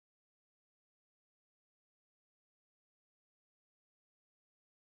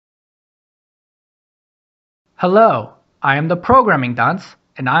Hello, I am the Programming Dunce,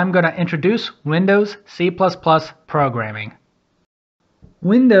 and I'm going to introduce Windows C++ programming.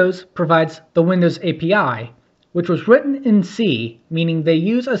 Windows provides the Windows API, which was written in C, meaning they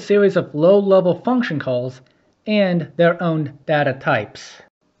use a series of low-level function calls and their own data types.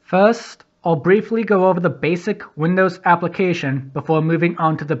 First, I'll briefly go over the basic Windows application before moving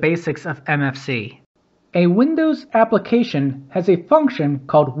on to the basics of MFC. A Windows application has a function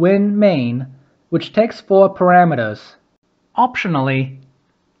called winMain, which takes 4 parameters. Optionally,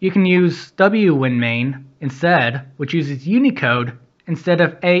 you can use winmain instead, which uses Unicode instead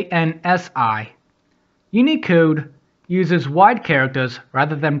of ANSI. Unicode uses wide characters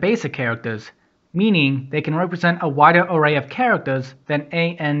rather than basic characters, meaning they can represent a wider array of characters than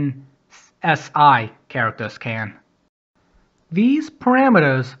ANSI characters can. These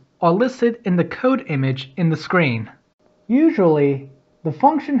parameters are listed in the code image in the screen. Usually, the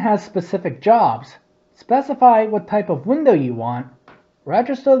function has specific jobs. Specify what type of window you want,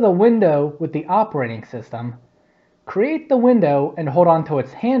 register the window with the operating system, create the window and hold on to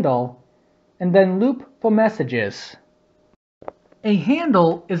its handle, and then loop for messages. A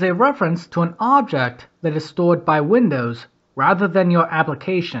handle is a reference to an object that is stored by Windows rather than your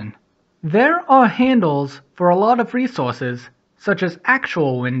application. There are handles for a lot of resources, such as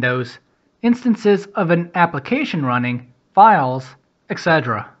actual windows, instances of an application running, files,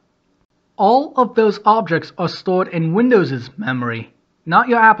 etc. All of those objects are stored in Windows's memory, not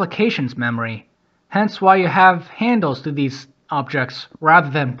your application's memory, hence why you have handles to these objects rather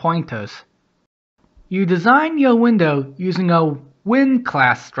than pointers. You design your window using a Win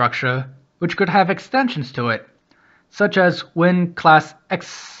class structure, which could have extensions to it, such as Win class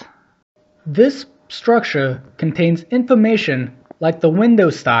X. This structure contains information like the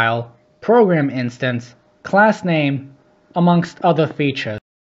window style, program instance, class name, amongst other features.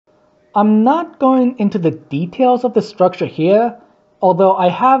 I'm not going into the details of the structure here, although I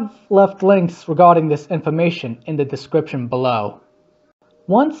have left links regarding this information in the description below.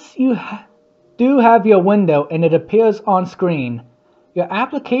 Once you do have your window and it appears on screen, your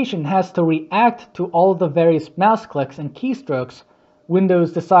application has to react to all of the various mouse clicks and keystrokes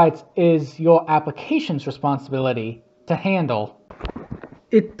Windows decides is your application's responsibility to handle.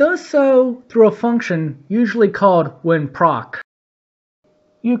 It does so through a function usually called winproc.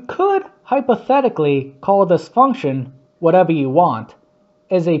 You could hypothetically call this function whatever you want,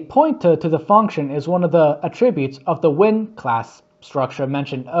 as a pointer to the function is one of the attributes of the Win class structure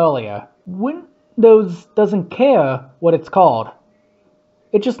mentioned earlier. Windows doesn't care what it's called.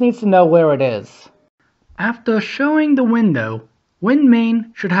 It just needs to know where it is. After showing the window,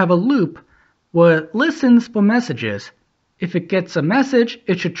 winMain should have a loop where it listens for messages. If it gets a message,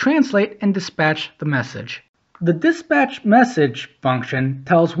 it should translate and dispatch the message. The dispatch message function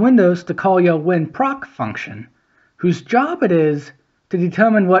tells Windows to call your winproc function, whose job it is to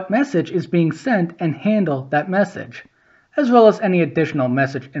determine what message is being sent and handle that message, as well as any additional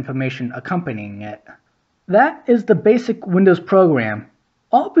message information accompanying it. That is the basic Windows program.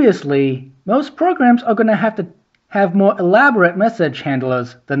 Obviously, most programs are going to have more elaborate message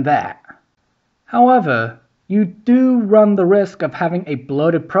handlers than that. However, you do run the risk of having a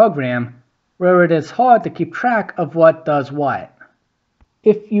bloated program where it is hard to keep track of what does what.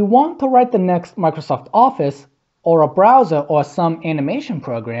 If you want to write the next Microsoft Office, or a browser or some animation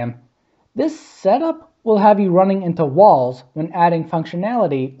program, this setup will have you running into walls when adding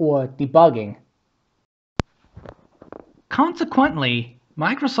functionality or debugging. Consequently,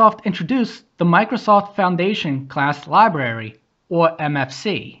 Microsoft introduced the Microsoft Foundation Class Library, or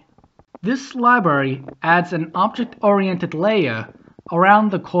MFC. This library adds an object-oriented layer around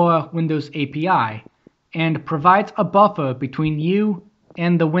the core Windows API and provides a buffer between you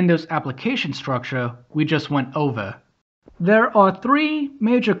and the Windows application structure we just went over. There are 3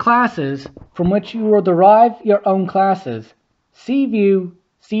 major classes from which you will derive your own classes: CView,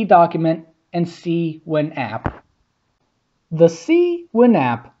 CDocument, and CWinApp. The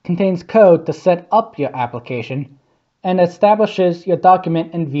CWinApp contains code to set up your application and establishes your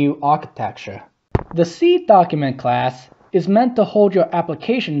document and view architecture. The CDocument class is meant to hold your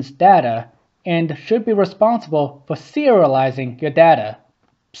application's data and should be responsible for serializing your data,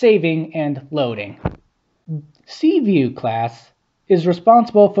 saving and loading. CView class is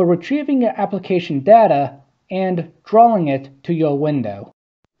responsible for retrieving your application data and drawing it to your window.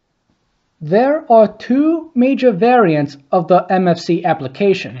 There are 2 major variants of the MFC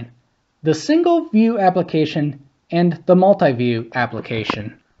application: the single view application and the multi-view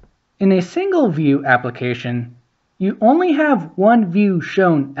application. In a single view application, you only have one view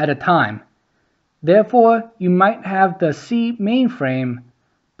shown at a time. Therefore, you might have the C main frame,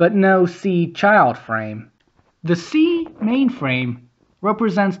 but no C child frame. The C mainframe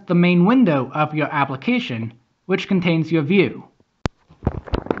represents the main window of your application, which contains your view.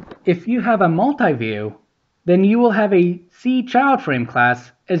 If you have a multi-view, then you will have a C child frame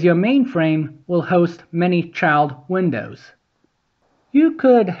class, as your mainframe will host many child windows. You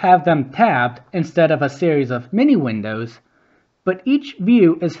could have them tabbed instead of a series of mini windows, but each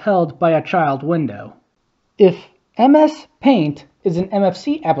view is held by a child window. If MS Paint is an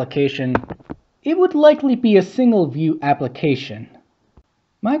MFC application, it would likely be a single view application.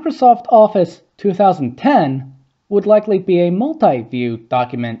 Microsoft Office 2010 would likely be a multi-view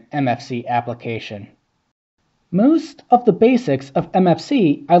document MFC application. Most of the basics of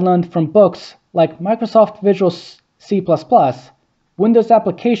MFC I learned from books like Microsoft Visual C++, Windows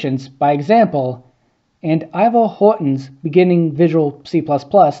Applications by Example, and Ivor Horton's Beginning Visual C++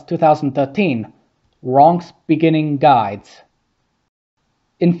 2013, Ronk's Beginning Guides.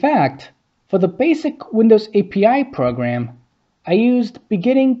 In fact, for the basic Windows API program, I used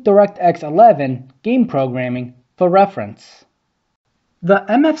Beginning DirectX 11 game programming for reference. The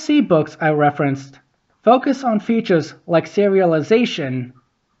MFC books I referenced focus on features like serialization,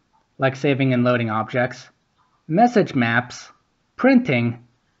 like saving and loading objects, message maps, printing,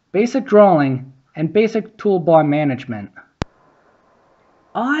 basic drawing, and basic toolbar management.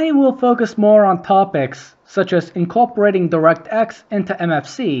 I will focus more on topics such as incorporating DirectX into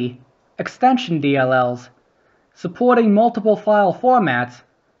MFC, extension DLLs, supporting multiple file formats,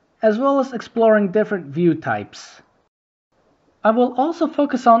 as well as exploring different view types. I will also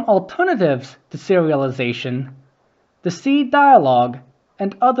focus on alternatives to serialization, the C dialog,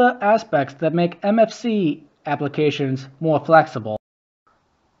 and other aspects that make MFC applications more flexible.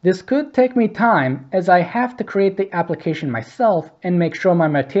 This could take me time, as I have to create the application myself and make sure my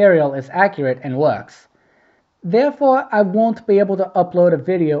material is accurate and works. Therefore, I won't be able to upload a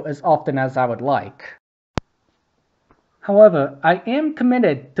video as often as I would like. However, I am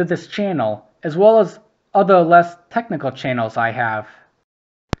committed to this channel, as well as other less technical channels I have.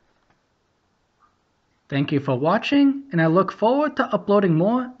 Thank you for watching, and I look forward to uploading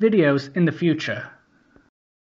more videos in the future.